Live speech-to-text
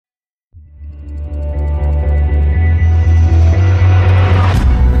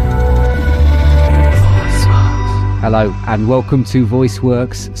Hello and welcome to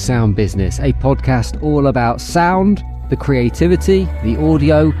VoiceWorks Sound Business, a podcast all about sound, the creativity, the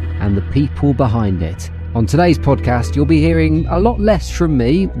audio and the people behind it. On today's podcast, you'll be hearing a lot less from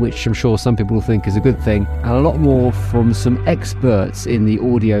me, which I'm sure some people will think is a good thing, and a lot more from some experts in the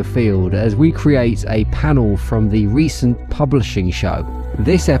audio field as we create a panel from the recent publishing show.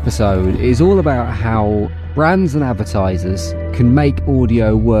 This episode is all about how brands and advertisers can make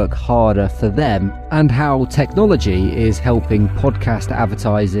audio work harder for them and how technology is helping podcast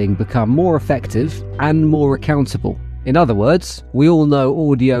advertising become more effective and more accountable. In other words, we all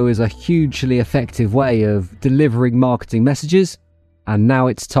know audio is a hugely effective way of delivering marketing messages, and now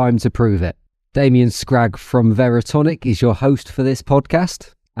it's time to prove it. Damien Scragg from Veritonic is your host for this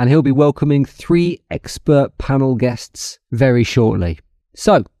podcast, and he'll be welcoming 3 expert panel guests very shortly.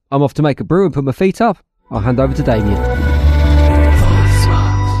 So, I'm off to make a brew and put my feet up. I'll hand over to Damien.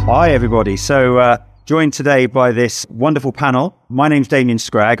 Hi everybody. So, joined today by this wonderful panel. My name's Damien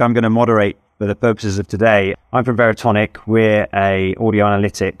Scragg. I'm going to moderate for the purposes of today. I'm from Veritonic. We're a audio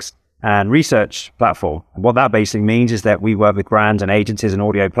analytics and research platform. And what that basically means is that we work with brands and agencies and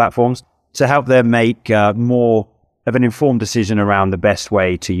audio platforms to help them make more of an informed decision around the best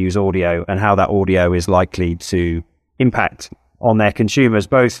way to use audio and how that audio is likely to impact on their consumers,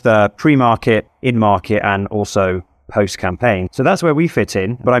 both pre-market, in-market, and also post-campaign. So that's where we fit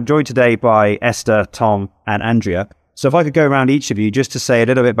in. But I'm joined today by Esther, Tom, and Andrea. So if I could go around each of you just to say a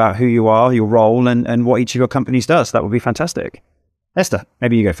little bit about who you are, your role, and what each of your companies does, that would be fantastic. Esther,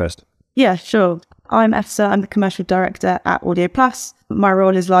 maybe you go first. Yeah, sure. I'm Esther. I'm the commercial director at Audio Plus. My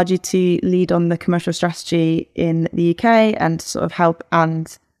role is largely to lead on the commercial strategy in the UK and sort of help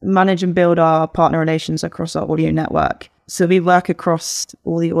and manage and build our partner relations across our audio network. So we work across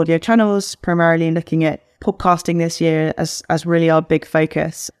all the audio channels, primarily looking at podcasting this year as really our big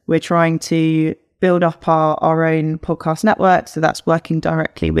focus. We're trying to build up our own podcast network. So that's working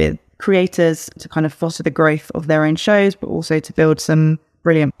directly with creators to kind of foster the growth of their own shows, but also to build some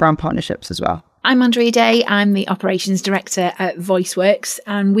brilliant brand partnerships as well. I'm Andrea Day. I'm the operations director at VoiceWorks,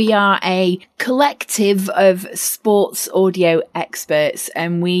 and we are a collective of sports audio experts,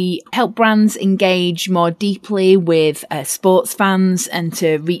 and we help brands engage more deeply with sports fans and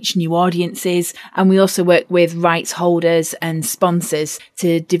to reach new audiences. And we also work with rights holders and sponsors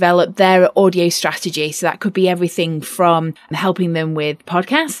to develop their audio strategy. So that could be everything from helping them with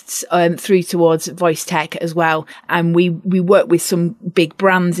podcasts through towards voice tech as well. And we work with some big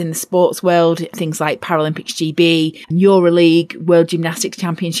brands in the sports world, things like Paralympics GB, EuroLeague, World Gymnastics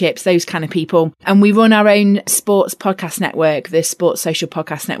Championships, those kind of people. And we run our own sports podcast network, the Sports Social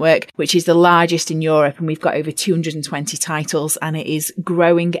Podcast Network, which is the largest in Europe. And we've got over 220 titles and it is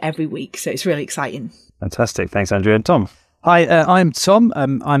growing every week. So it's really exciting. Fantastic. Thanks, Andrea. And Tom? Hi, I'm Tom.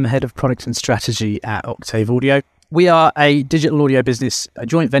 I'm head of product and strategy at Octave Audio. We are a digital audio business, a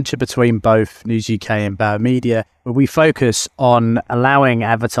joint venture between both News UK and Bauer Media, where we focus on allowing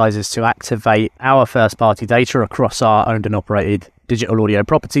advertisers to activate our first-party data across our owned and operated digital audio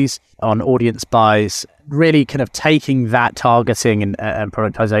properties on audience buys, really kind of taking that targeting and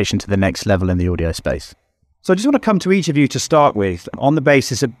productization to the next level in the audio space. So I just want to come to each of you to start with, on the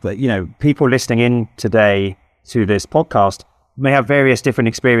basis of, people listening in today to this podcast may have various different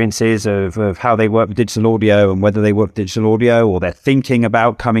experiences of how they work with digital audio and whether they work with digital audio or they're thinking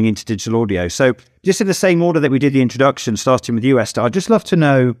about coming into digital audio. So just in the same order that we did the introduction, starting with you, Esther, I'd just love to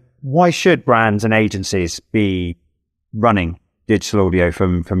know, why should brands and agencies be running digital audio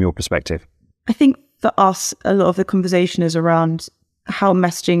from your perspective? I think for us, a lot of the conversation is around how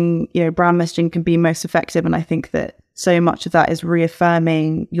messaging, brand messaging can be most effective. And I think that so much of that is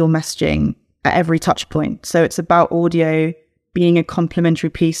reaffirming your messaging at every touch point. So it's about audio being a complementary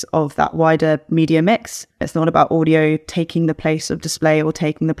piece of that wider media mix. It's not about audio taking the place of display or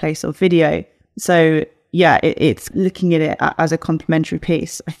taking the place of video. So yeah, it's looking at it as a complementary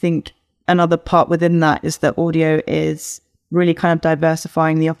piece. I think another part within that is that audio is really kind of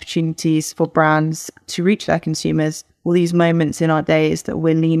diversifying the opportunities for brands to reach their consumers. All these moments in our days that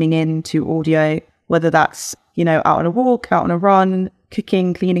we're leaning into audio, whether that's, out on a walk, out on a run,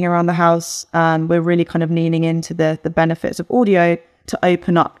 cooking, cleaning around the house. And we're really kind of leaning into the benefits of audio to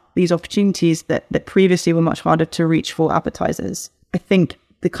open up these opportunities that previously were much harder to reach for advertisers. I think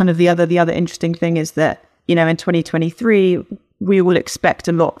the other interesting thing is that, in 2023, we will expect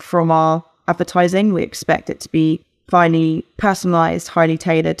a lot from our advertising. We expect it to be highly personalized, highly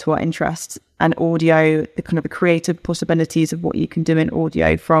tailored to our interests, and audio, the kind of the creative possibilities of what you can do in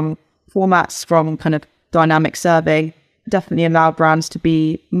audio, from formats, from kind of dynamic survey, definitely allow brands to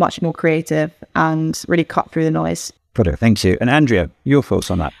be much more creative and really cut through the noise. Got it. Thank you. And Andrea, your thoughts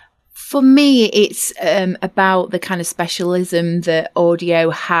on that? For me, it's about the kind of specialism that audio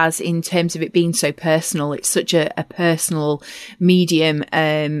has in terms of it being so personal. It's such a personal medium.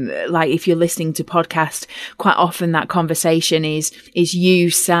 Like if you're listening to podcast, quite often that conversation is you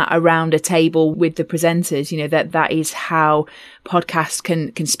sat around a table with the presenters. You know, that is how podcasts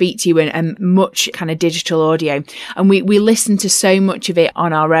can speak to you, and much kind of digital audio. And we listen to so much of it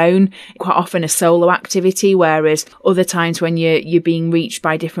on our own, quite often a solo activity, whereas other times when you're being reached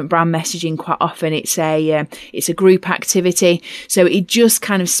by different brand messaging, quite often it's a group activity. So it just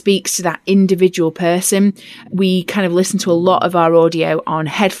kind of speaks to that individual person. We kind of listen to a lot of our audio on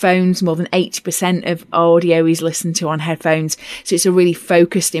headphones. More than 80% of audio is listened to on headphones. So it's a really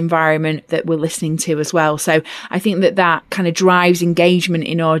focused environment that we're listening to as well. So I think that kind of drives engagement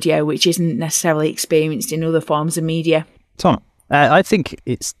in audio, which isn't necessarily experienced in other forms of media. Tom? I think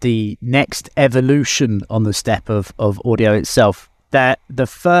it's the next evolution on the step of audio itself. That the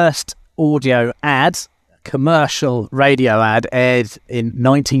first audio ad, commercial radio ad, aired in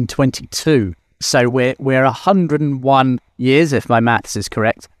 1922. So we're 101 years, if my maths is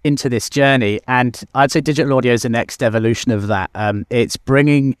correct, into this journey. And I'd say digital audio is the next evolution of that. It's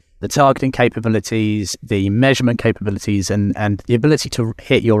bringing the targeting capabilities, the measurement capabilities, and the ability to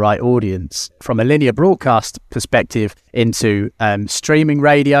hit your right audience from a linear broadcast perspective into streaming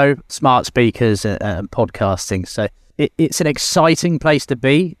radio, smart speakers, and podcasting. So it's an exciting place to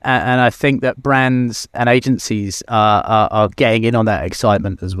be, and I think that brands and agencies are getting in on that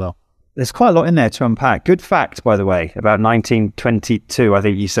excitement as well. There's quite a lot in there to unpack. Good fact, by the way, about 1922, I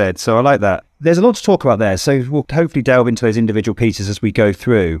think you said. So I like that. There's a lot to talk about there. So we'll hopefully delve into those individual pieces as we go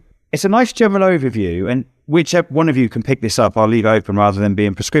through. It's a nice general overview, and whichever one of you can pick this up, I'll leave it open rather than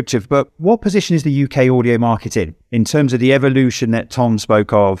being prescriptive. But what position is the UK audio market in terms of the evolution that Tom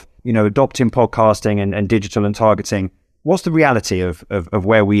spoke of, you know, adopting podcasting and digital and targeting? What's the reality of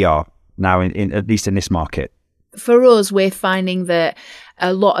where we are now, in at least in this market? For us, we're finding that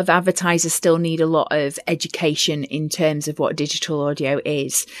a lot of advertisers still need a lot of education in terms of what digital audio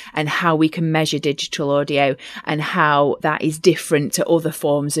is and how we can measure digital audio and how that is different to other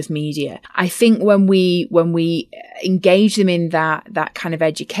forms of media. I think when we engage them in that kind of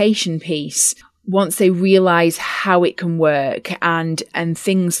education piece, once they realize how it can work and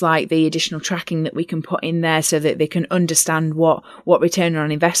things like the additional tracking that we can put in there so that they can understand what return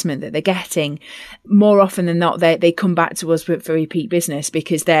on investment that they're getting, more often than not, they come back to us for repeat business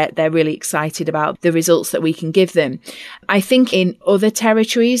because they're really excited about the results that we can give them. I think in other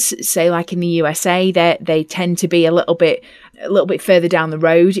territories, say like in the USA, they tend to be a little bit further down the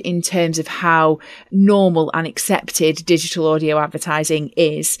road in terms of how normal and accepted digital audio advertising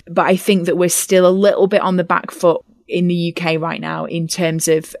is. But I think that we're still a little bit on the back foot in the UK right now in terms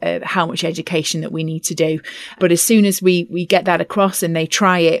of how much education that we need to do. But as soon as we get that across and they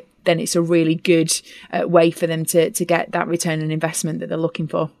try it, then it's a really good way for them to get that return on investment that they're looking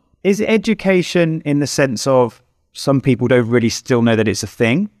for. Is it education in the sense of some people don't really still know that it's a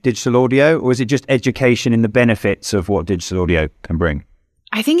thing, digital audio, or is it just education in the benefits of what digital audio can bring?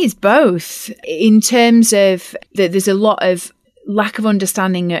 I think it's both. In terms of that, there's a lot of lack of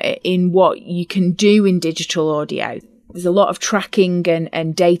understanding in what you can do in digital audio. There's a lot of tracking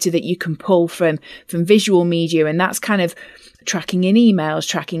and data that you can pull from visual media, and that's kind of tracking in emails,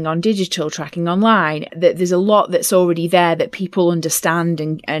 tracking on digital, tracking online. That there's a lot that's already there that people understand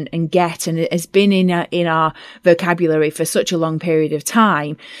and get, and it has been in our vocabulary for such a long period of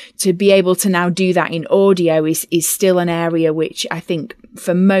time. To be able to now do that in audio is still an area which I think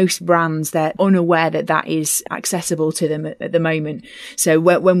for most brands, they're unaware that is accessible to them at the moment. So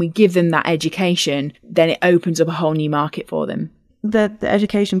when we give them that education, then it opens up a whole new market for them. The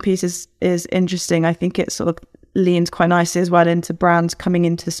education piece is interesting. I think it sort of leans quite nicely as well into brands coming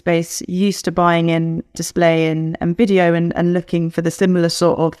into the space used to buying in display and video and looking for the similar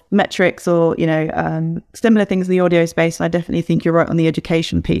sort of metrics or, you know, similar things in the audio space. And I definitely think you're right on the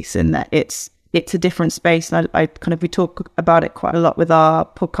education piece in that it's a different space. And we talk about it quite a lot with our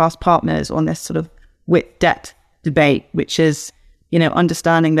podcast partners on this sort of width depth debate, which is, you know,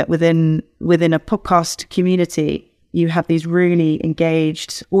 understanding that within a podcast community, you have these really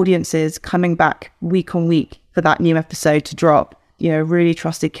engaged audiences coming back week on week for that new episode to drop, you know, really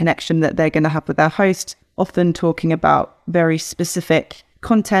trusted connection that they're going to have with their host, often talking about very specific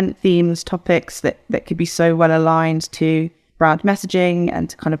content, themes, topics that could be so well aligned to brand messaging and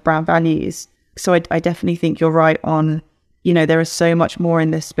to kind of brand values. So I definitely think you're right on, you know, there is so much more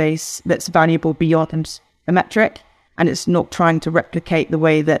in this space that's valuable beyond a metric. And it's not trying to replicate the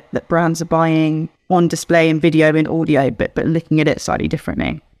way that brands are buying on display and video and audio, but looking at it slightly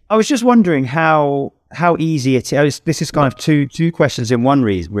differently. I was just wondering how easy it is. This is kind of two questions in one,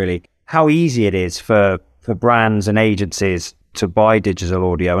 really. how easy it is for brands and agencies to buy digital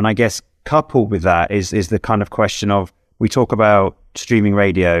audio. And I guess coupled with that is the kind of question of, we talk about streaming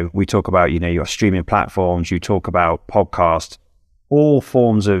radio, we talk about, your streaming platforms, you talk about podcasts, all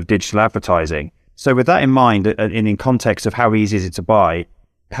forms of digital advertising. So with that in mind, and in context of how easy is it to buy,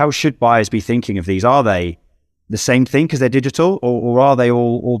 how should buyers be thinking of these? Are they the same thing because they're digital, or are they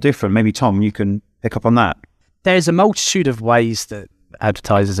all different? Maybe Tom, you can pick up on that. There's a multitude of ways that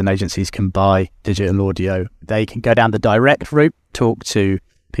advertisers and agencies can buy digital audio. They can go down the direct route, talk to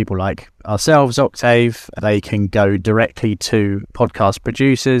people like ourselves, Octave. They can go directly to podcast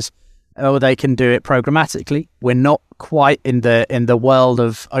producers, or they can do it programmatically. We're not quite in the world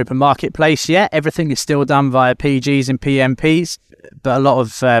of open marketplace yet. Everything is still done via PGs and PMPs, but a lot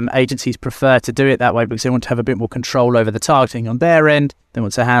of agencies prefer to do it that way because they want to have a bit more control over the targeting on their end. They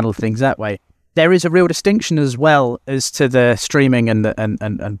want to handle things that way. There is a real distinction as well as to the streaming and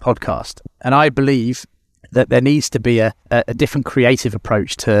podcast. And I believe that there needs to be a different creative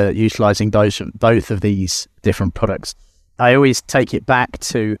approach to utilising both of these different products. I always take it back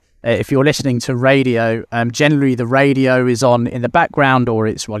to, if you're listening to radio, generally the radio is on in the background, or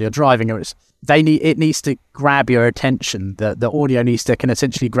it's while you're driving, or it needs to grab your attention. The audio needs to can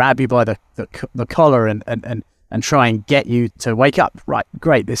essentially grab you by the collar and try and get you to wake up. Right,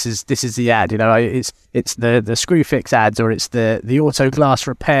 great. This is the ad. It's the Screwfix ads, or it's the auto glass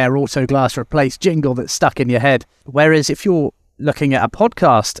repair, auto glass replace jingle that's stuck in your head. Whereas if you're looking at a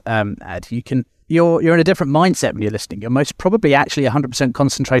podcast ad, you're in a different mindset when you're listening. You're most probably actually 100%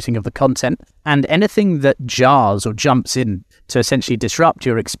 concentrating of the content, and anything that jars or jumps in to essentially disrupt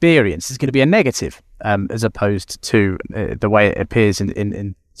your experience is going to be a negative, as opposed to the way it appears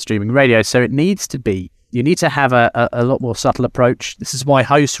in streaming radio. So you need to have a lot more subtle approach. This is why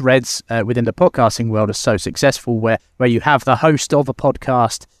host reads within the podcasting world are so successful, where you have the host of a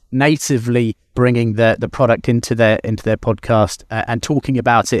podcast natively bringing the product into their podcast and talking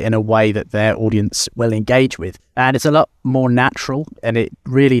about it in a way that their audience will engage with. And it's a lot more natural, and it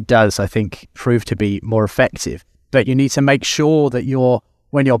really does, I think, prove to be more effective. But you need to make sure that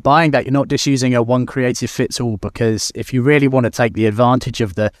when you're buying that, you're not just using a one creative fits all, because if you really want to take the advantage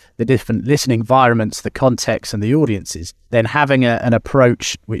of the different listening environments, the context and the audiences, then having an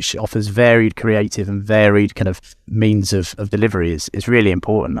approach which offers varied creative and varied kind of means of delivery is really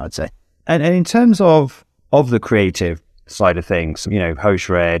important, I'd say. And in terms of the creative side of things, host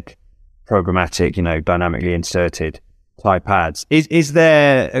read, programmatic, dynamically inserted type ads, is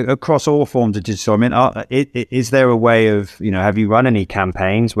there across all forms of digital? I mean, is there a way of, have you run any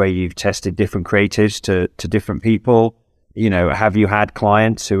campaigns where you've tested different creatives to different people? Have you had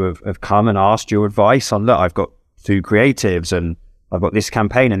clients who have come and asked your advice on, look, I've got 2 creatives and I've got this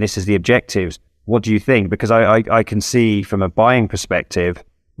campaign and this is the objectives. What do you think? Because I can see from a buying perspective,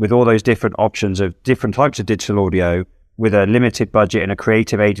 with all those different options of different types of digital audio, with a limited budget and a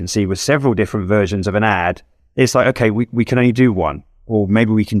creative agency with several different versions of an ad, it's like, okay, we can only do one, or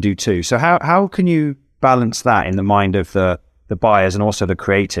maybe we can do 2. So how can you balance that in the mind of the buyers and also the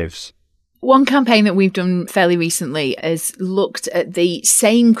creatives? One campaign that we've done fairly recently has looked at the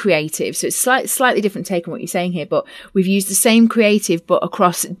same creative. So it's slightly different take on what you're saying here, but we've used the same creative, but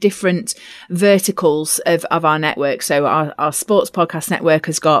across different verticals of our network. So our sports podcast network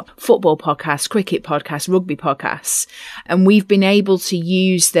has got football podcasts, cricket podcasts, rugby podcasts. And we've been able to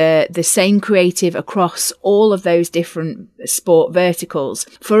use the same creative across all of those different sport verticals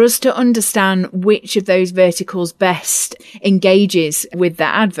for us to understand which of those verticals best engages with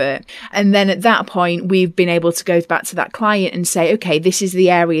that advert. And then at that point, we've been able to go back to that client and say, okay, this is the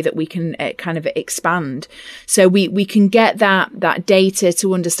area that we can kind of expand. So we can get that data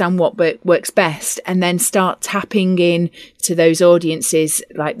to understand what works best, and then start tapping in to those audiences,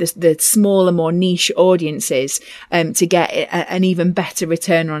 like the smaller, more niche audiences, to get an even better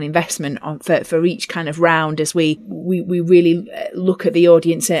return on investment for each kind of round, as we really look at the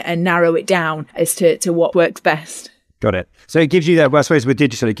audience and narrow it down as to what works best. Got it. So it gives you that, well, I suppose with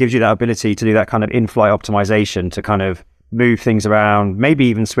digital, it gives you that ability to do that kind of in-flight optimization, to kind of move things around, maybe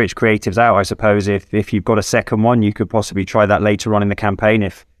even switch creatives out. I suppose if you've got a second one, you could possibly try that later on in the campaign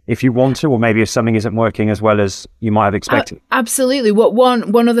if you want to, or maybe if something isn't working as well as you might have expected. Absolutely.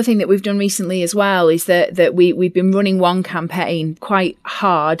 One other thing that we've done recently as well is that we've been running one campaign quite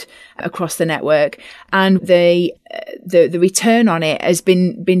hard across the network, and the the return on it has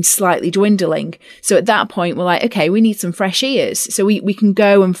been slightly dwindling. So at that point, we're like, okay, we need some fresh ears. So we can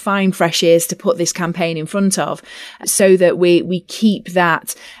go and find fresh ears to put this campaign in front of, so that we keep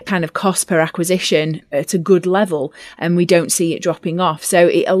that kind of cost per acquisition at a good level and we don't see it dropping off. So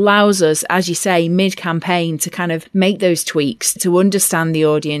it allows us, as you say, mid-campaign to kind of make those tweaks, to understand the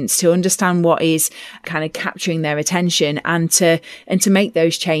audience, to understand what is kind of capturing their attention, and to make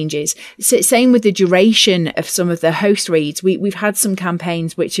those changes. So same with the duration of some of the host reads. We've had some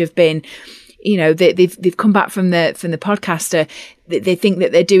campaigns which have been, they've come back from the podcaster. They think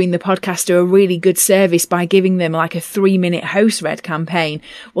that they're doing the podcaster a really good service by giving them like a 3-minute host read campaign.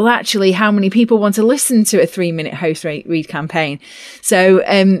 Well, actually, how many people want to listen to a 3-minute host read campaign? So,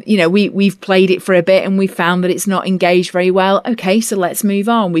 we've played it for a bit and we've found that it's not engaged very well. Okay, so let's move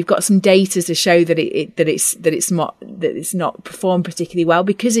on. We've got some data to show that it's not performed particularly well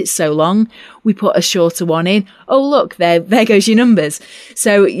because it's so long. We put a shorter one in. Oh, look, there goes your numbers.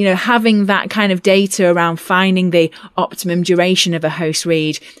 So, having that kind of data around finding the optimum duration of a host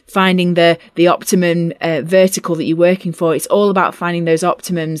read, finding the optimum vertical that you're working for. It's all about finding those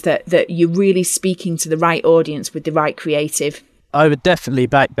optimums that you're really speaking to the right audience with the right creative. I would definitely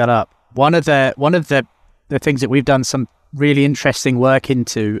back that up. One of the things that we've done some really interesting work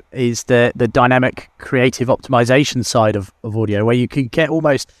into is the dynamic creative optimization side of audio, where you can get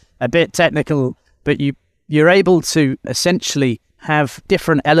almost a bit technical, but you're able to essentially have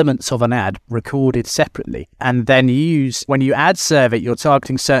different elements of an ad recorded separately, and then when you ad serve it, you're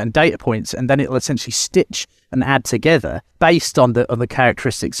targeting certain data points, and then it'll essentially stitch an ad together based on the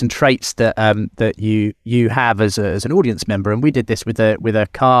characteristics and traits that you have as an audience member. And we did this with a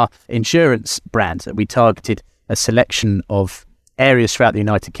car insurance brand that we targeted a selection of areas throughout the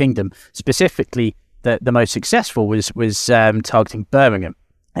United Kingdom. Specifically, the most successful was targeting Birmingham,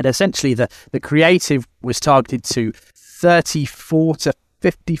 and essentially the creative was targeted to 34 to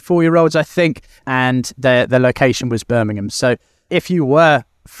 54-year-olds, I think, and the location was Birmingham. So if you were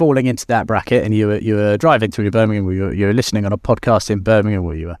falling into that bracket and you were driving through Birmingham, or you were listening on a podcast in Birmingham,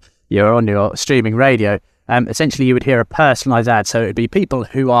 or you were on your streaming radio, essentially you would hear a personalised ad. So it would be people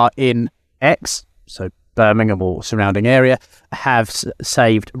who are in X, so Birmingham or surrounding area, have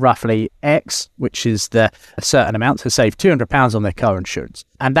saved roughly X, which is a certain amount, to save £200 on their car insurance.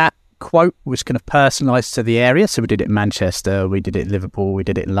 And that quote was kind of personalised to the area. So we did it in Manchester, we did it in Liverpool, we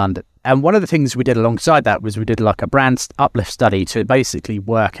did it in London. And one of the things we did alongside that was we did like a brand uplift study to basically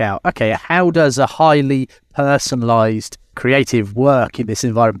work out, okay, how does a highly personalised creative work in this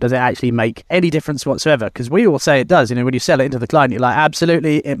environment? Does it actually make any difference whatsoever? Because we all say it does. When you sell it into the client, you're like,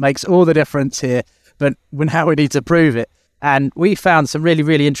 absolutely, it makes all the difference here. But now we need to prove it. And we found some really,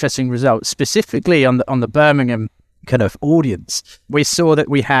 really interesting results, specifically on the Birmingham kind of audience. We saw that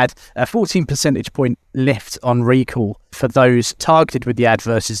we had a 14 percentage point lift on recall for those targeted with the ad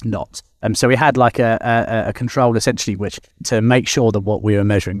versus not. So we had like a control essentially, which to make sure that what we were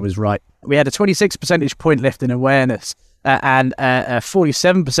measuring was right. We had a 26 percentage point lift in awareness, and a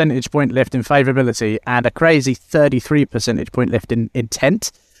 47 percentage point lift in favorability, and a crazy 33 percentage point lift in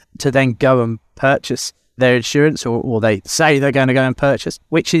intent to then go and purchase their insurance, or they say they're going to go and purchase,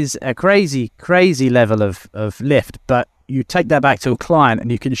 which is a crazy level of lift. But you take that back to a client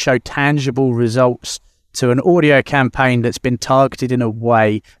and you can show tangible results to an audio campaign that's been targeted in a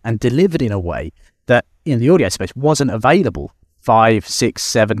way and delivered in a way that in the audio space wasn't available 5, 6,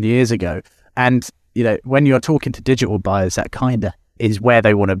 7 years ago. And when you're talking to digital buyers, that kind of is where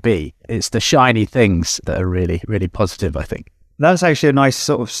they want to be. It's the shiny things that are really, really positive, I think. That's actually a nice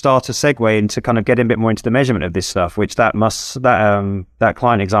sort of starter segue into kind of getting a bit more into the measurement of this stuff, which that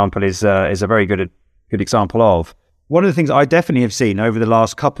client example is a very good example of. One of the things I definitely have seen over the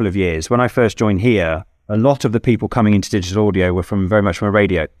last couple of years, when I first joined here, a lot of the people coming into digital audio were from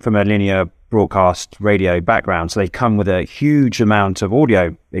a linear broadcast radio background. So they come with a huge amount of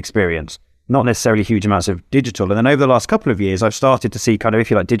audio experience, not necessarily huge amounts of digital. And then over the last couple of years, I've started to see kind of,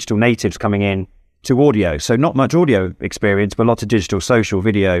 if you like, digital natives coming in to audio. So not much audio experience, but lots of digital, social,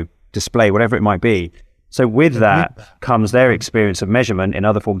 video, display, whatever it might be. So with that comes their experience of measurement in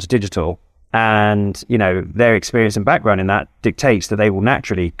other forms of digital. And, their experience and background in that dictates that they will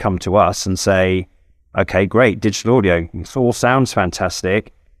naturally come to us and say, okay, great, digital audio, it all sounds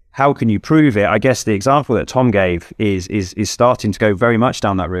fantastic. How can you prove it? I guess the example that Tom gave is starting to go very much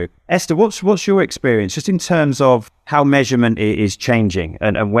down that route. Esther, what's your experience just in terms of how measurement is changing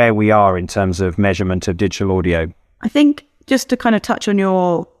and where we are in terms of measurement of digital audio? I think just to kind of touch on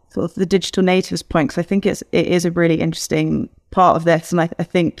your sort of the digital natives point, because I think it is a really interesting part of this. And I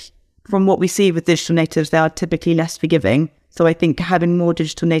think from what we see with digital natives, they are typically less forgiving. So I think having more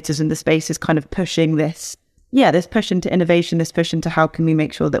digital natives in the space is kind of pushing this this push into innovation, this push into how can we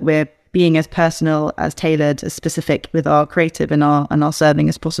make sure that we're being as personal, as tailored, as specific with our creative and our serving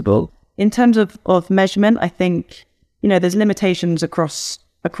as possible. In terms of measurement, I think, there's limitations across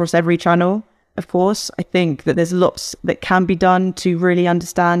every channel. Of course, I think that there's lots that can be done to really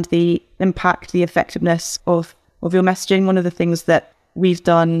understand the impact, the effectiveness of your messaging. One of the things that we've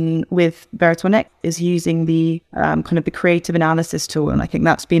done with Veritonic is using the kind of the creative analysis tool. And I think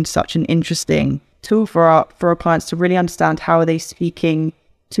that's been such an interesting tool for our clients to really understand how are they speaking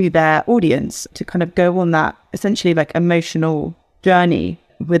to their audience, to kind of go on that essentially like emotional journey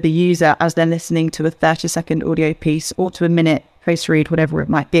with the user as they're listening to a 30-second audio piece or to a minute post-read, whatever it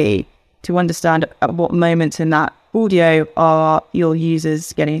might be, to understand at what moments in that audio are your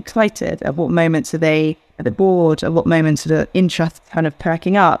users getting excited, at what moments are they a bit bored, at what moments are the interest kind of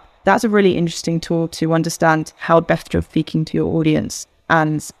perking up. That's a really interesting tool to understand how best you're speaking to your audience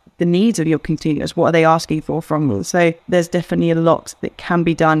and the needs of your consumers. What are they asking for from you? So there's definitely a lot that can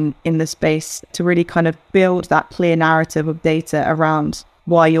be done in the space to really kind of build that clear narrative of data around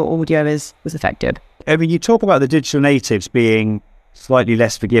why your audio was effective. I mean, you talk about the digital natives being slightly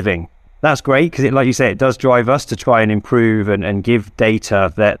less forgiving. That's great because, like you say, it does drive us to try and improve and give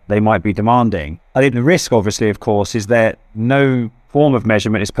data that they might be demanding. I think the risk, obviously, of course, is that no form of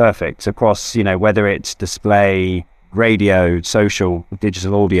measurement is perfect across, whether it's display, radio, social,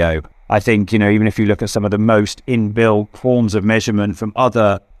 digital audio. I think, even if you look at some of the most inbuilt forms of measurement from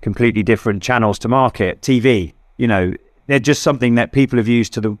other completely different channels to market, TV, they're just something that people have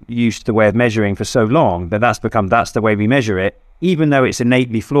used to the way of measuring for so long that that's the way we measure it, even though it's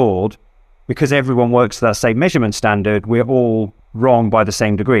innately flawed. Because everyone works to that same measurement standard, we're all wrong by the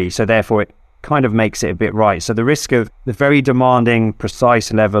same degree. So therefore, it kind of makes it a bit right. So the risk of the very demanding,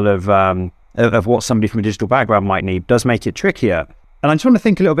 precise level of what somebody from a digital background might need does make it trickier. And I just want to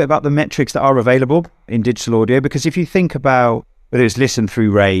think a little bit about the metrics that are available in digital audio, because if you think about whether it's listen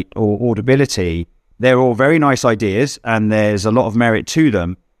through rate or audibility, they're all very nice ideas and there's a lot of merit to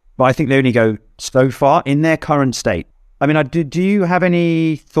them. But I think they only go so far in their current state. I mean, do you have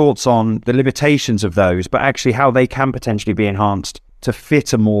any thoughts on the limitations of those, but actually how they can potentially be enhanced to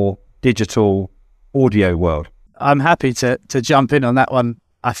fit a more digital audio world? I'm happy to jump in on that one.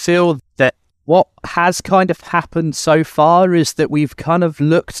 I feel that what has kind of happened so far is that we've kind of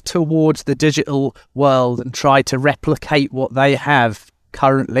looked towards the digital world and tried to replicate what they have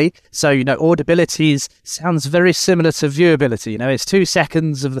currently. So, audibility sounds very similar to viewability. It's 2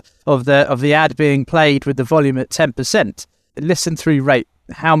 seconds of the ad being played with the volume at 10%. Listen through rate,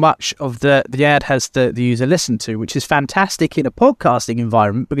 how much of the ad has the user listened to, which is fantastic in a podcasting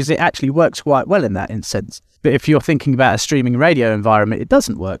environment because it actually works quite well in that instance. But if you're thinking about a streaming radio environment, it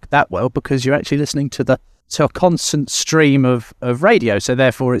doesn't work that well because you're actually listening to a constant stream of radio. So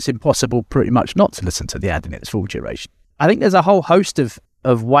therefore, it's impossible pretty much not to listen to the ad in its full duration. I think there's a whole host of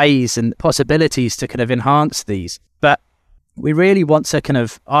ways and possibilities to kind of enhance these, but we really want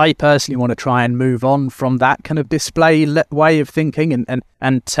to I personally want to try and move on from that kind of display way of thinking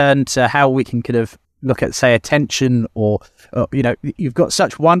and turn to how we can kind of look at, say, attention or you've got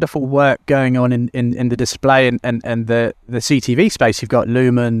such wonderful work going on in the display and the CTV space. You've got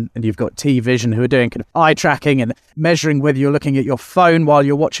Lumen and you've got T-Vision who are doing kind of eye tracking and measuring whether you're looking at your phone while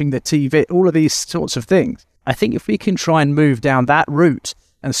you're watching the TV, all of these sorts of things. I think if we can try and move down that route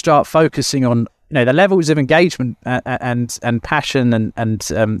and start focusing on the levels of engagement and passion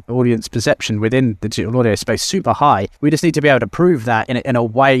and audience perception within the digital audio space super high, we just need to be able to prove that in a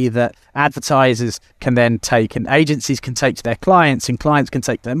way that advertisers can then take and agencies can take to their clients and clients can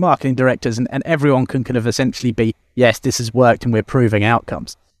take to their marketing directors and everyone can kind of essentially be, yes, this has worked and we're proving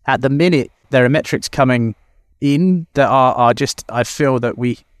outcomes. At the minute, there are metrics coming in that are just, I feel that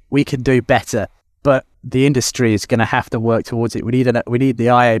we can do better. But the industry is going to have to work towards it. We need the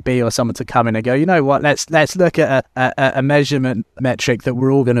IAB or someone to come in and go, you know what, let's look at a measurement metric that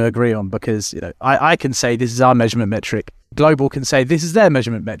we're all going to agree on, because I can say this is our measurement metric. Global can say this is their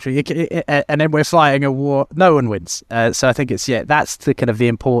measurement metric, and then we're fighting a war. No one wins. So I think that's the kind of the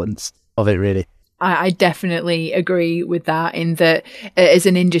importance of it, really. I definitely agree with that, in that as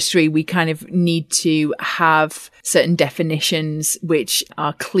an industry, we kind of need to have certain definitions which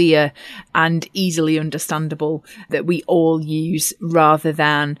are clear and easily understandable that we all use, rather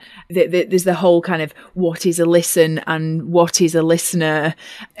than there's the whole kind of what is a listen and what is a listener,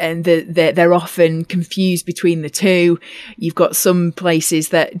 and they're often confused between the two. You've got some places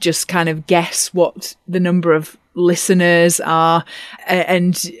that just kind of guess what the number of listeners are,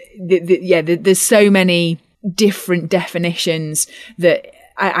 and there's so many different definitions that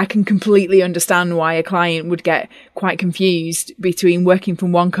I can completely understand why a client would get quite confused between working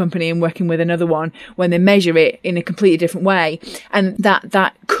from one company and working with another one when they measure it in a completely different way. And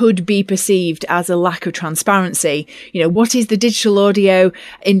that could be perceived as a lack of transparency. What is the digital audio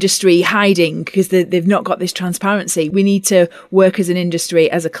industry hiding? Because they've not got this transparency. We need to work as an industry,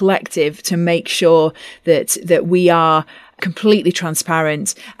 as a collective, to make sure that we are completely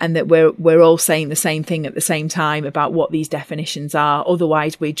transparent and that we're all saying the same thing at the same time about what these definitions are.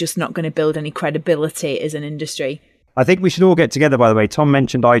 Otherwise, we're just not going to build any credibility as an industry. I think we should all get together, by the way. Tom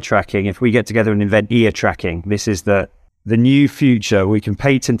mentioned eye tracking. If we get together and invent ear tracking, this is the new future. We can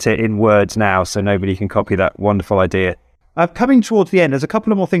patent it in words now, so nobody can copy that wonderful idea. Coming towards the end, there's a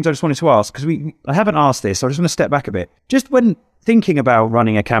couple of more things I just wanted to ask, because I haven't asked this, so I just want to step back a bit. Just when thinking about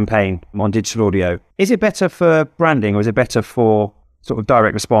running a campaign on digital audio, is it better for branding or is it better for sort of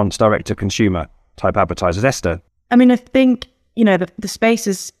direct response, direct to consumer type advertisers? Esther? I mean, I think, the space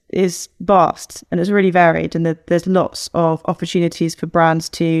is vast and it's really varied, and there's lots of opportunities for brands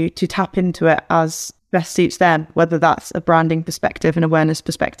to tap into it as best suits them, whether that's a branding perspective and awareness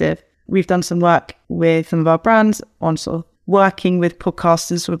perspective. We've done some work with some of our brands on sort of working with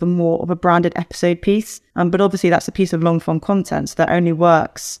podcasters, sort of more of a branded episode piece. But obviously that's a piece of long form content that only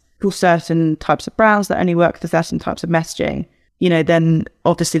works for certain types of brands, that only work for certain types of messaging. Then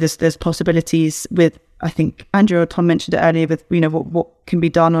obviously there's possibilities with, I think Andrew or Tom mentioned it earlier, with, what can be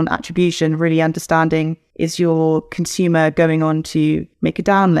done on attribution, really understanding, is your consumer going on to make a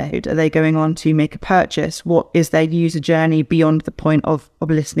download? Are they going on to make a purchase? What is their user journey beyond the point of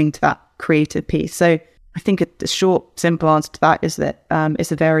listening to that creative piece? So I think the short, simple answer to that is that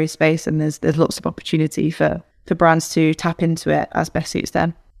it's a varied space, and there's lots of opportunity for brands to tap into it as best suits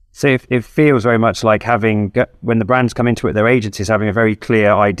them. So it feels very much like when the brands come into it, their agencies having a very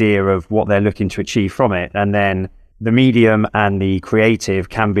clear idea of what they're looking to achieve from it. And then the medium and the creative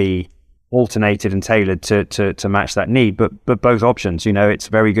can be alternated and tailored to match that need. But both options, it's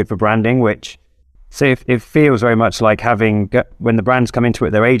very good for branding, so it feels very much like when the brands come into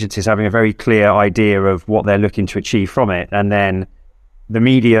it, their agencies having a very clear idea of what they're looking to achieve from it. And then the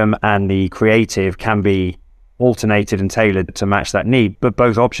medium and the creative can be alternated and tailored to match that need. But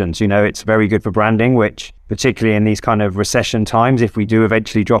both options, it's very good for branding, which particularly in these kind of recession times, if we do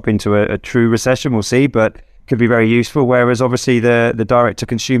eventually drop into a true recession, we'll see, but could be very useful. Whereas obviously the direct to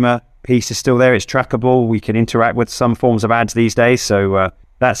consumer piece is still there. It's trackable. We can interact with some forms of ads these days. So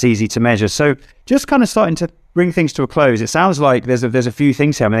that's easy to measure. So just kind of starting to bring things to a close, it sounds like there's a few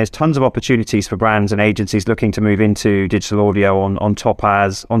things here. I mean, there's tons of opportunities for brands and agencies looking to move into digital audio on top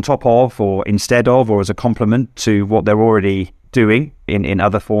of, or instead of, or as a complement to what they're already doing in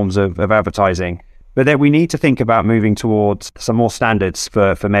other forms of advertising. But then we need to think about moving towards some more standards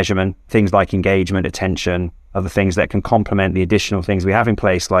for measurement, things like engagement, attention, other things that can complement the additional things we have in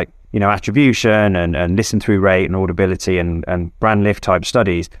place, like, attribution and listen through rate and audibility and brand lift type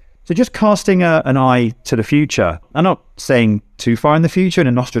studies. So just casting an eye to the future. I'm not saying too far in the future in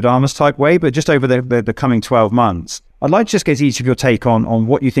a Nostradamus type way, but just over the coming 12 months, I'd like to just get each of your take on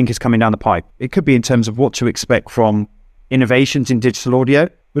what you think is coming down the pipe. It could be in terms of what to expect from innovations in digital audio,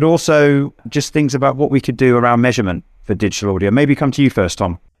 but also just things about what we could do around measurement for digital audio. Maybe come to you first,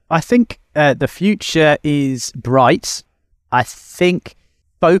 Tom. I think the future is bright. I think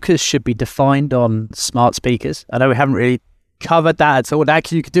focus should be defined on smart speakers. I know we haven't really covered that at all.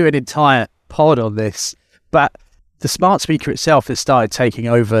 Actually, you could do an entire pod on this, but the smart speaker itself has started taking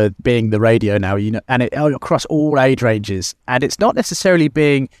over being the radio now, and it across all age ranges. And it's not necessarily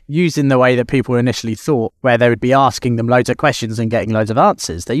being used in the way that people initially thought, where they would be asking them loads of questions and getting loads of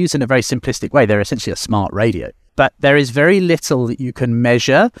answers. They're used in a very simplistic way. They're essentially a smart radio. But there is very little that you can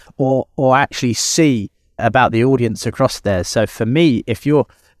measure or actually see about the audience across there. So for me, if you're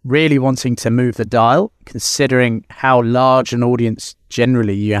really wanting to move the dial, considering how large an audience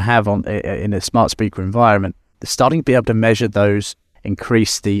generally you have in a smart speaker environment, starting to be able to measure those,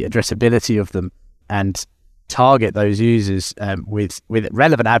 increase the addressability of them, and target those users with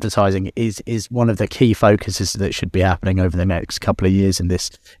relevant advertising is one of the key focuses that should be happening over the next couple of years in this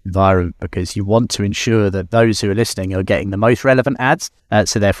environment, because you want to ensure that those who are listening are getting the most relevant ads,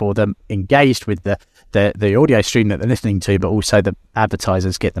 so therefore they're engaged with the audio stream that they're listening to, but also the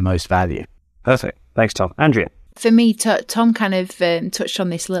advertisers get the most value. Perfect. Thanks, Tom. Andrea? For me, Tom kind of touched on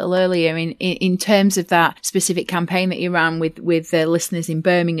this a little earlier in terms of that specific campaign that you ran with listeners in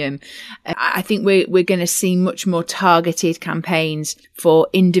Birmingham. I think we're going to see much more targeted campaigns for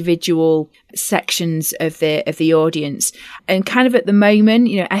individual sections of the audience. And kind of at the moment,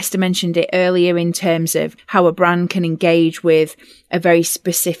 Esther mentioned it earlier in terms of how a brand can engage with a very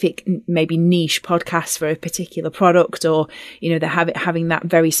specific, maybe niche podcast for a particular product, or, they're having that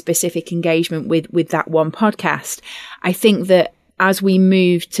very specific engagement with that one podcast. I think that as we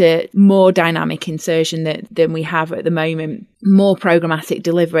move to more dynamic insertion than we have at the moment, more programmatic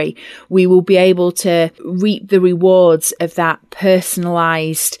delivery, we will be able to reap the rewards of that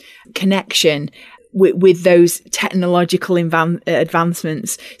personalized connection with those technological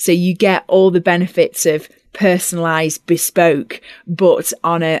advancements. So you get all the benefits of personalized, bespoke, but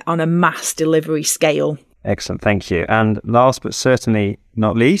on a mass delivery scale. Excellent, thank you. And last but certainly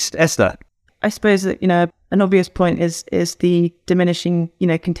not least, Esther. I suppose that, an obvious point is the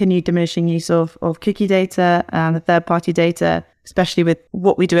continued diminishing use of cookie data and the third-party data, especially with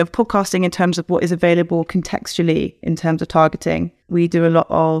what we do with podcasting in terms of what is available contextually in terms of targeting. We do a lot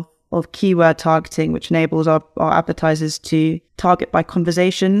of keyword targeting, which enables our advertisers to target by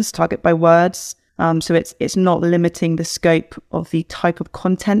conversations, target by words. So it's not limiting the scope of the type of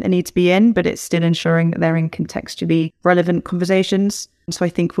content they need to be in, but it's still ensuring that they're in contextually relevant conversations. So I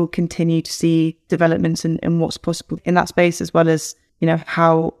think we'll continue to see developments in what's possible in that space, as well as,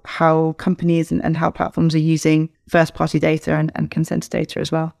 how companies and how platforms are using first-party data and consent data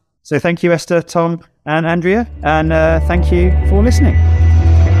as well. So thank you, Esther, Tom, and Andrea, and thank you for listening.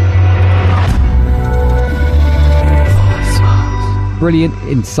 Brilliant,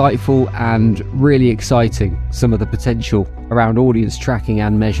 insightful, and really exciting, some of the potential around audience tracking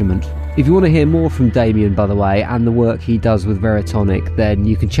and measurement. If you want to hear more from Damien, by the way, and the work he does with Veritonic, then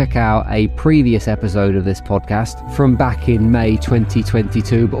you can check out a previous episode of this podcast from back in May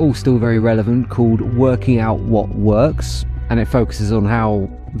 2022, but all still very relevant, called Working Out What Works. And it focuses on how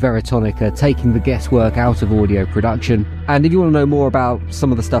Veritonic are taking the guesswork out of audio production. And if you want to know more about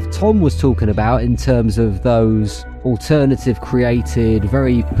some of the stuff Tom was talking about in terms of those alternative created,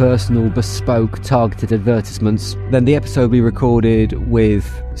 very personal, bespoke, targeted advertisements, then the episode we recorded with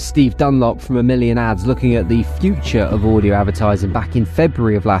Steve Dunlop from A Million Ads, looking at the future of audio advertising back in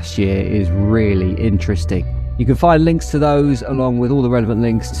February of last year, is really interesting. You can find links to those, along with all the relevant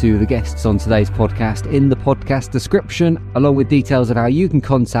links to the guests on today's podcast, in the podcast description, along with details of how you can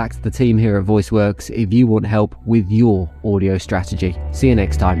contact the team here at VoiceWorks if you want help with your audio strategy. See you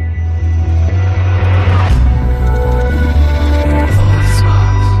next time.